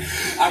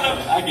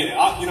 I get it.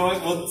 You know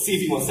what? We'll see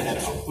if he wants to head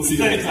out. We'll see.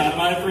 Thanks, Adam.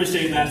 I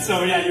appreciate that.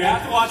 So yeah, you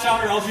have to watch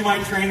out or else you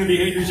might train the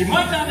behaviors you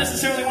might not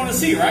necessarily want to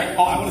see, right?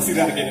 Oh, I want to see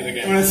that again and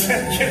again. You want to see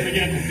that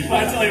again and again.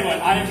 Well, I tell you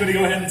what, I am going to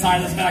go ahead and tie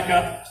this back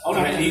up. Oh,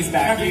 no, he's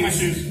back. My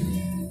shoes.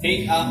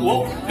 Hey,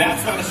 whoa,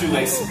 that's not a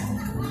shoelace.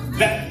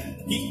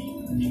 He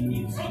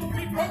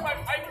broke my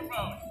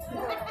microphone.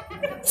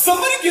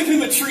 Somebody give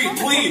him a treat,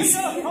 please.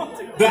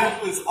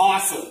 That was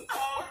awesome.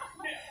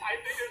 I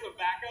think there's a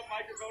backup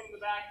microphone in the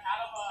back.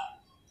 Adam,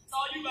 it's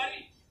all you,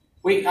 buddy.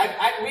 Wait,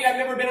 I've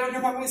never been out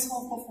here by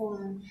myself before.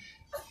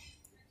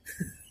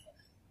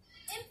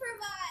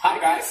 Improvise. Hi,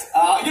 guys.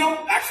 You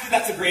know, actually,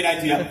 that's a great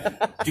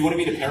idea. Do you want to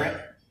meet a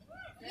parrot?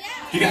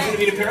 Do you guys want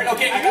to meet a parrot?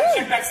 Okay, I gotta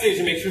check backstage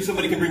and make sure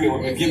somebody can bring me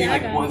one. Give me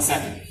like 1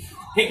 second.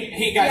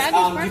 Hey guys,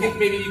 do you think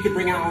maybe you could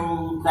bring out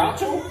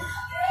Groucho?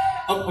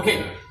 Oh,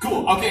 okay,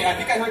 cool. Okay, I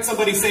think I heard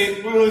somebody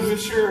say,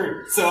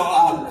 sure.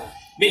 So,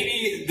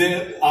 maybe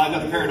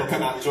another parrot will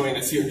come out and join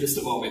us here in just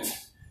a moment.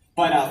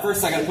 But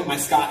first I gotta put my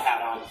Scott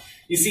hat on.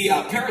 You see,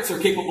 parrots are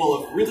capable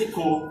of really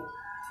cool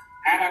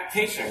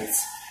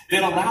adaptations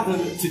that allow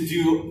them to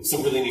do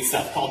some really neat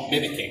stuff called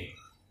mimicking.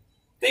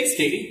 Thanks,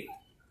 Katie.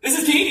 This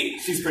is Katie.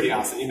 She's pretty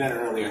awesome. You met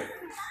her earlier.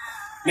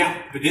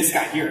 Now, but this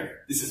guy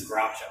here, this is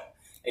Groucho.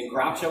 And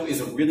Groucho is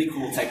a really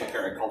cool type of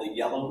parrot called a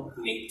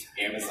yellow-naped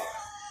Amazon.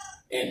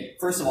 And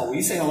first of all, will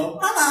you say hello?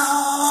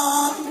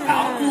 Hello!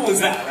 How cool is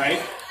that,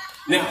 right?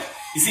 Now,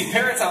 you see,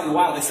 parrots out in the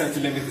wild, they start to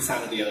mimic the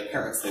sound of the other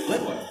parrots they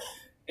live with.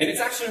 And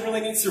it's actually a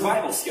really neat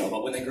survival skill,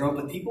 but when they grow up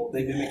with people,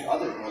 they mimic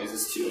other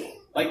noises too,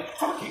 like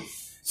talking.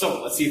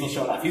 So, let's see if he'll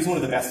show it off. He's one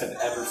of the best I've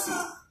ever seen.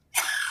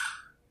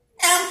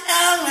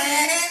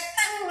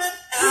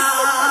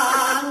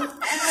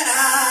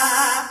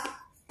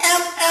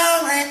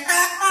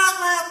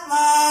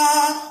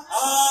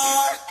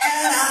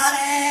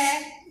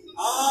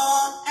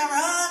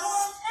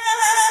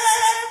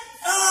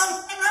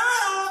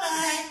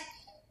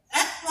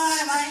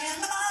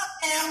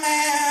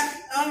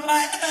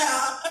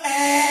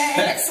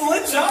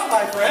 Excellent job,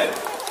 my friend.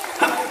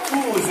 How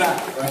cool is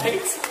that,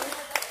 right?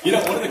 You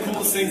know, one of the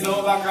coolest things, though,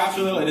 about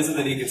Groucho, though, it isn't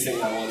that he can sing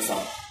that one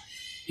song.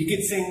 He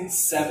can sing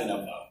 7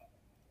 of them.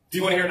 Do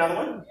you want to hear another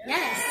one?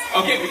 Yes.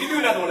 Okay, we can do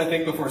another one, I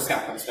think, before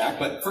Scott comes back.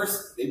 But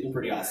first, they've been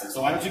pretty awesome.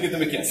 So why don't you give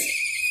them a kiss?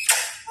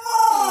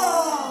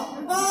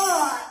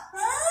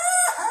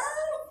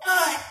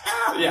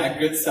 Yeah,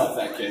 good stuff,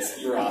 that kiss.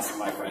 You're awesome,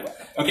 my friend.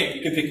 Okay,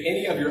 you can pick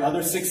any of your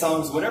other 6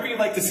 songs, whatever you'd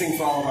like to sing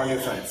for all of our new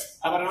friends.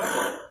 How about an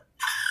encore?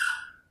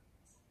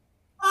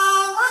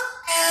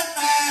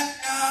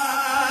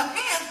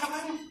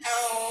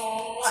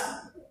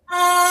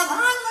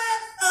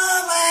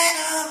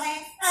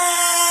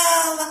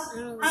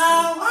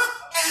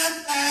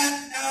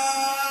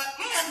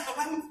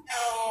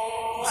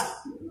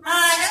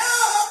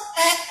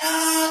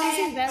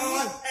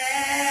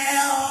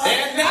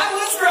 And that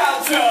was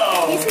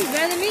Groucho! He sings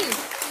better than me.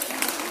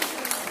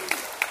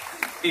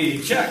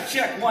 Hey,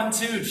 check, 1,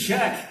 2,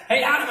 check.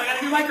 Hey, Adam, I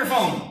got a new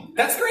microphone.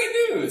 That's great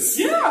news!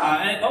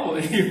 Yeah, and, oh,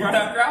 you brought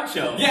out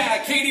Groucho.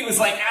 Yeah, Katie was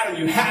like, Adam,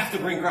 you have to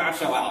bring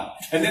Groucho out.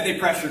 And then they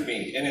pressured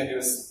me, and it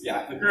was,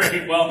 yeah.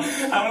 Great. Well,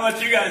 I want to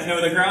let you guys know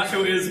that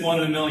Groucho is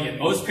one in a million.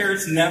 Most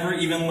parents never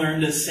even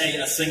learn to say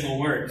a single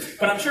word.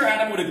 But I'm sure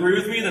Adam would agree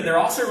with me that they're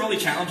also really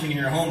challenging in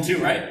your home too,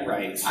 right?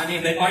 Right. I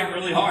mean, they fight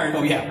really hard.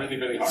 Oh yeah, really,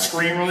 really hard.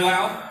 Scream really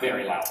loud.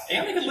 Very loud.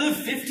 And they could live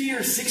 50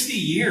 or 60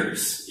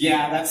 years.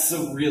 Yeah, that's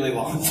a really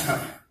long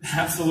time.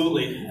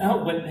 Absolutely.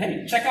 Oh, but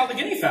hey, check out the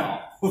guinea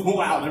fowl.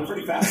 Wow, they're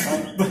pretty fast,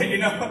 huh? But you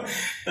know,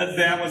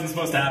 that wasn't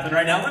supposed to happen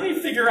right now. Let me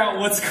figure out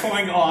what's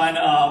going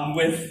on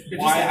with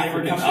Why they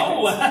were African coming.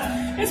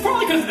 Oh, it's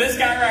probably because of this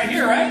guy right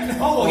here, right?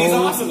 Oh, he's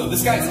awesome though.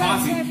 This guy's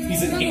Ozzy.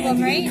 He's an Right?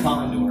 Andean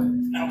condor.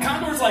 Now,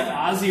 condors like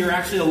Ozzy are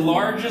actually the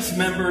largest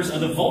members of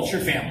the vulture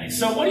family.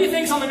 So what do you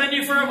think's on the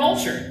menu for a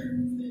vulture?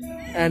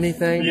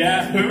 Anything?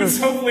 Yeah, booze?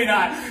 Hopefully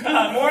not.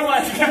 More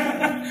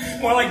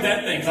like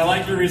dead things. I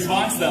like your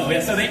response, though.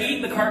 Yeah, so they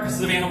eat the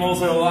carcasses of animals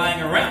that are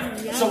lying around.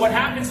 So what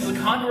happens is a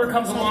condor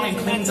comes along and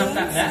cleans up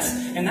that mess,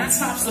 and that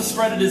stops the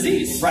spread of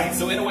disease. Right,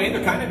 so in a way,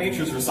 they're kind of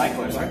nature's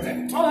recyclers, aren't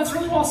they? Oh, that's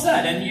really well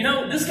said. And you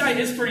know, this guy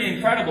is pretty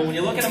incredible. When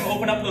you look at him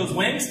open up those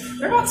wings,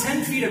 they're about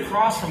 10 feet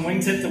across from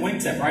wingtip to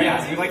wingtip, right?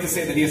 Yeah, you'd like to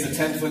say that he has a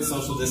 10-foot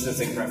social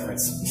distancing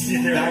preference.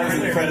 Yeah, That was right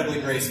there.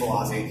 incredibly graceful,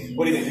 Ozzy.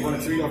 What do you think? You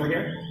want a treat over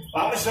here?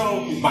 I want to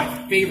show my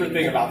favorite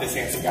thing about this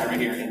handsome guy right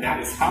here, and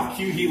that is how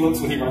cute he looks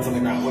when he runs on the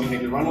ground. What do you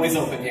think? The runway's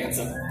open,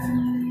 handsome.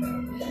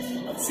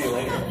 See you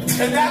later.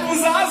 And that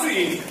was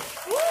Ozzy!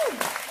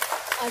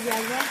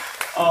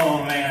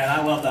 Oh man,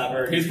 I love that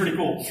bird. He's pretty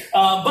cool.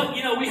 But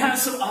you know, we have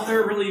some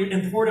other really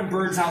important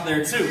birds out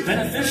there too.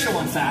 Beneficial,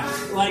 in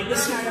fact. Like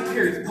this guy up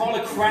here. He's called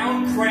a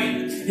crown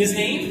crane. His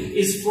name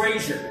is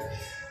Fraser.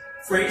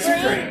 Fraser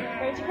Crane.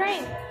 Fraser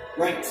Crane.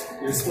 Right,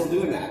 you're still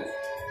doing that.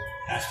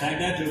 Hashtag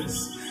that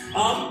jokes.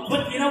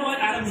 But you know what,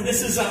 Adam?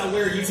 This is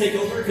where you take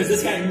over because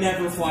this guy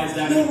never flies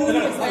down.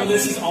 No,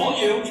 this is all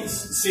you.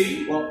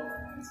 See? Well,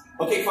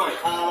 okay, fine.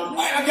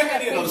 I've got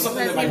an idea though.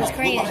 Something that might help.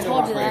 Crane, Look I behind the told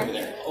rock you right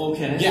that. over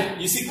there. Okay. Yeah,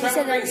 you see, crown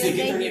said that cranes, they the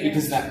get other their day. name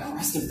because of that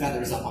crest of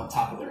feathers up on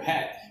top of their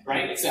head,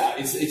 right?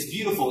 It's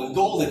beautiful and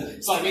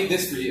golden. So I made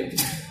this for you.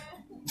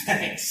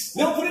 Thanks.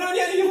 No, put it on.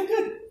 Yeah, you look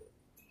good.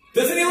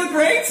 Doesn't he look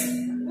great?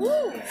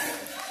 Woo.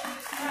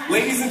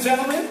 Ladies and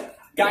gentlemen,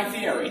 Guy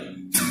Fieri.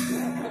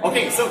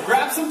 Okay, so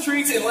grab some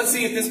treats and let's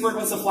see if this bird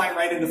wants to fly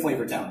right into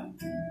Flavor Town.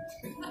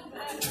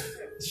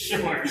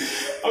 Sure.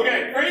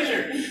 Okay,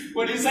 Fraser,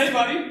 what do you say,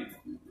 buddy?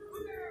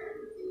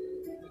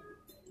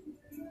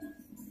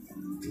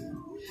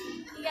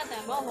 You got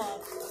that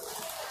mohawk.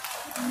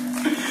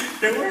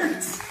 It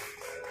worked.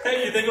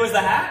 Hey, you think it was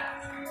the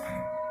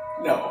hat?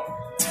 No.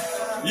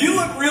 You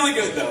look really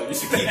good though. You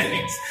should keep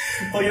it.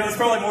 Well, you know, it's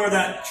probably more of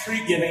that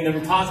treat giving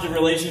than positive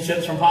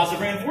relationships from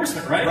positive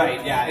reinforcement, right?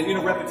 Right, yeah. And you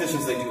know,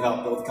 repetitions, they do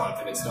help build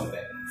confidence, don't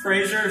they?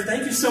 Fraser,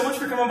 thank you so much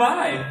for coming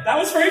by. That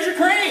was Fraser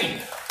Crane.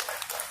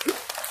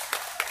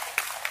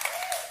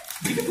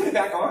 You can put it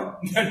back on.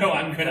 No,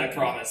 I'm good, I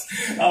promise.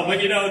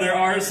 But you know, there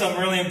are some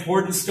really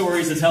important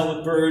stories to tell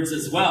with birds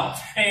as well.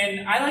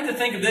 And I like to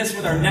think of this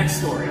with our next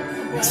story.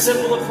 A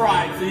symbol of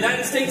pride for the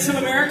United States of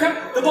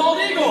America, the bald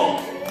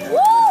eagle. Woo!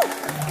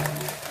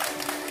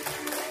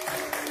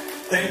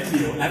 Thank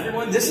you,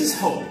 everyone. This is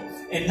Hope.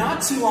 And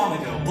not too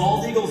long ago,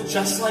 bald eagles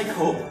just like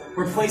Hope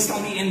were placed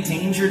on the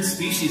endangered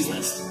species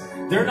list.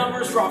 Their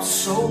numbers dropped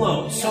so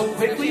low, so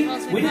quickly,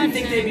 we didn't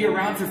think they'd be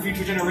around for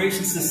future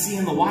generations to see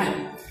in the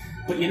wild.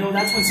 But you know,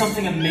 that's when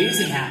something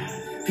amazing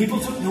happened.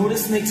 People took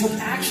notice and they took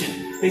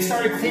action. They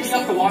started cleaning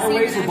up the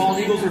waterways where bald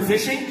eagles were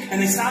fishing,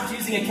 and they stopped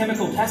using a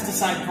chemical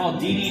pesticide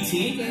called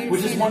DDT,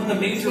 which is one of the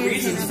major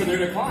reasons for their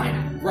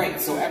decline.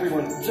 Right, so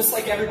everyone, just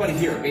like everybody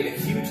here, made a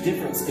huge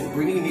difference in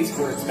bringing these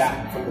birds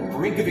back from the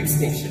brink of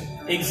extinction.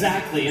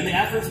 Exactly, and the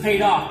efforts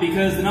paid off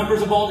because the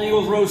numbers of bald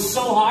eagles rose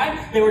so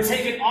high, they were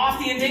taken off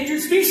the endangered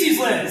species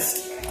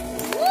list.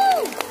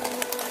 Woo!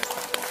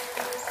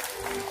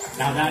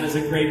 Now that is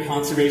a great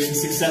conservation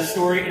success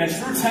story and a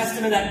true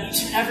testament that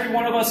each and every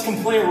one of us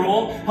can play a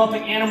role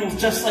helping animals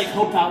just like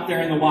Hope out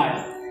there in the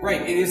wild.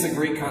 Right, it is a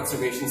great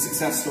conservation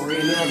success story,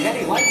 and there are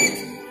many like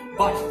it.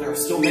 But there are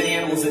still many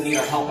animals that need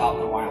our help out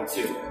in the wild,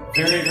 too.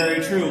 Very,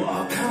 very true.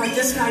 Kind of like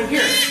this guy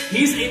here.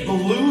 He's a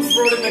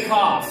blue-throated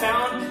macaw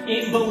found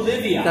in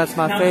Bolivia. That's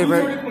my now,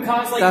 favorite. Blue-throated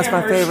macaws like That's him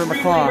my are favorite extremely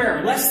macaw.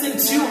 rare. Less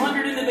than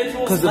 200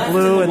 individuals Because the left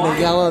blue in and the wild.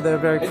 yellow, they're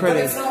very But pretty.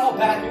 it's not all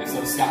bad news,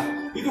 though, Scott.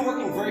 We've been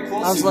working very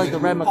closely I was like with the a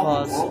red group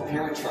called macaws. the World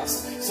Parrot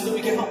Trust so that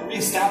we can help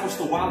reestablish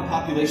the wild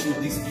population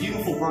of these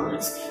beautiful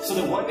birds so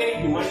that one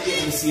day you might be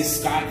able to see a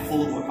sky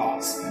full of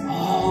macaws.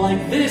 Oh,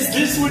 like this.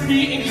 This would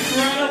be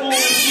incredible to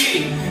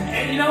see.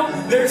 And you know,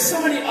 there's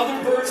so many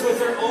other birds with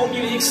their own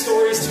unique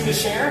stories to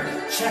share.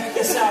 Check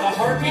this out. A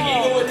harpy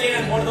eagle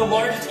again, one of the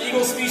largest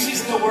eagle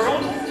species in the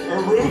world. A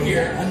roo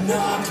here, a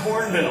knobbed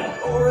hornbill.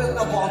 Or a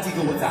bald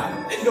eagle with that.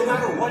 And no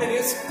matter what it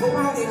is, go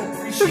out and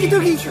appreciate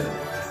nature.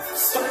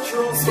 Start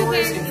your own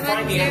stories and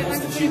find the animals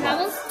that you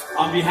love.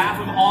 On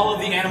behalf of all of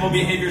the animal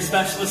behavior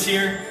specialists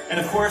here, and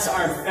of course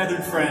our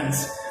feathered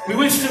friends, we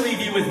wish to leave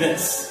you with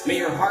this. May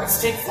your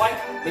hearts take flight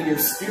and your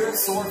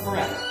spirits soar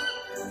forever.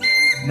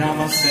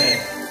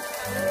 Namaste.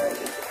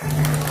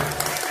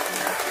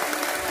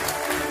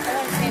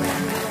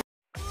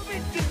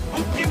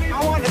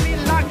 I want to be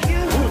like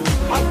you.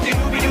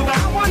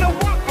 I want to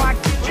walk like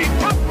you,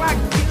 talk like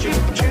you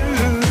too.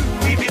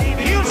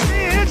 You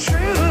say it's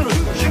true.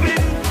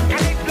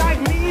 And it's like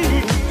me.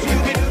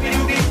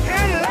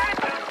 And like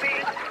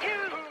you.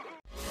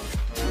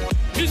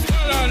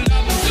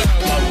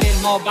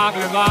 More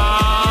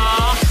baklava.